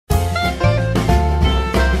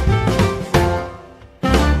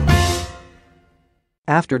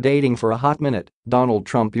After dating for a hot minute, Donald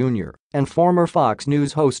Trump Jr. and former Fox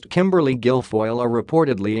News host Kimberly Guilfoyle are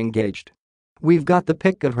reportedly engaged. We've got the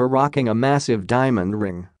pic of her rocking a massive diamond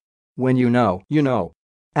ring. When you know, you know.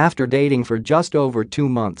 After dating for just over 2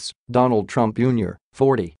 months, Donald Trump Jr.,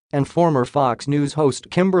 40, and former Fox News host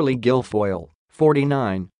Kimberly Guilfoyle,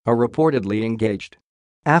 49, are reportedly engaged.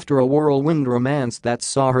 After a whirlwind romance that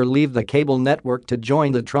saw her leave the cable network to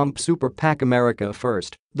join the Trump super PAC America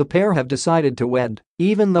First, the pair have decided to wed,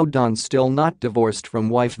 even though Don's still not divorced from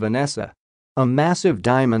wife Vanessa. A massive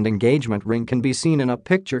diamond engagement ring can be seen in a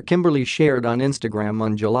picture Kimberly shared on Instagram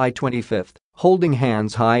on July 25, holding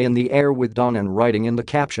hands high in the air with Don and writing in the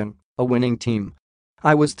caption, "A winning team.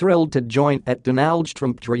 I was thrilled to join at Donald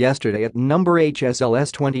Trump yesterday at number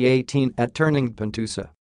HSLS 2018 at Turning Pentusa.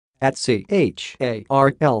 At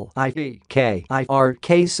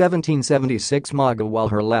CHARLIVKIRK 1776 MAGA," while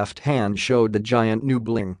her left hand showed the giant new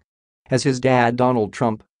bling. As his dad Donald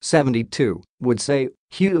Trump, 72, would say,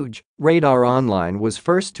 "Huge." Radar Online was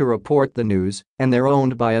first to report the news, and they're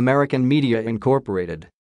owned by American Media Incorporated.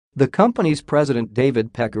 The company's president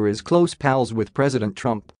David Pecker is close pals with President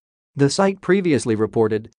Trump. The site previously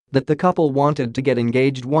reported that the couple wanted to get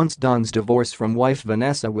engaged once Don's divorce from wife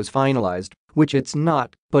Vanessa was finalized, which it's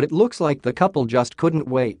not, but it looks like the couple just couldn't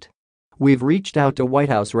wait. "We've reached out to White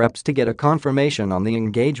House reps to get a confirmation on the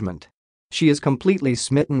engagement. She is completely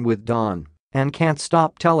smitten with Don and can't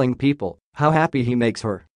stop telling people how happy he makes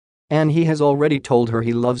her. And he has already told her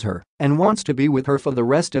he loves her and wants to be with her for the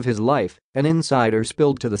rest of his life," an insider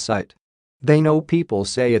spilled to the site. They know people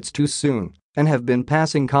say it's too soon and have been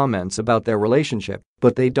passing comments about their relationship,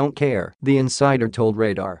 but they don't care, the insider told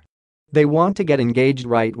Radar. They want to get engaged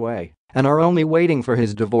right away and are only waiting for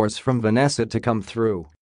his divorce from Vanessa to come through.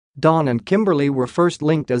 Don and Kimberly were first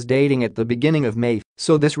linked as dating at the beginning of May,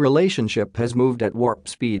 so this relationship has moved at warp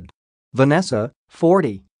speed. Vanessa,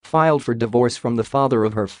 40, filed for divorce from the father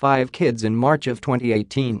of her 5 kids in March of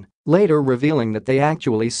 2018, later revealing that they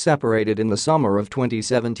actually separated in the summer of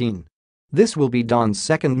 2017. This will be Don's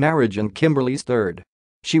second marriage and Kimberly's third.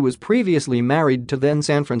 She was previously married to then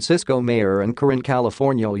San Francisco Mayor and current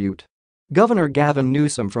California Ute Governor Gavin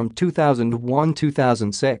Newsom from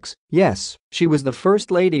 2001-2006. Yes, she was the first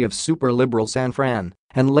lady of super liberal San Fran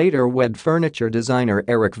and later wed furniture designer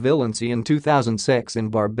Eric Villancy in 2006 in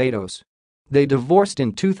Barbados. They divorced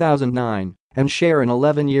in 2009 and share an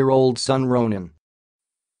 11-year-old son Ronan.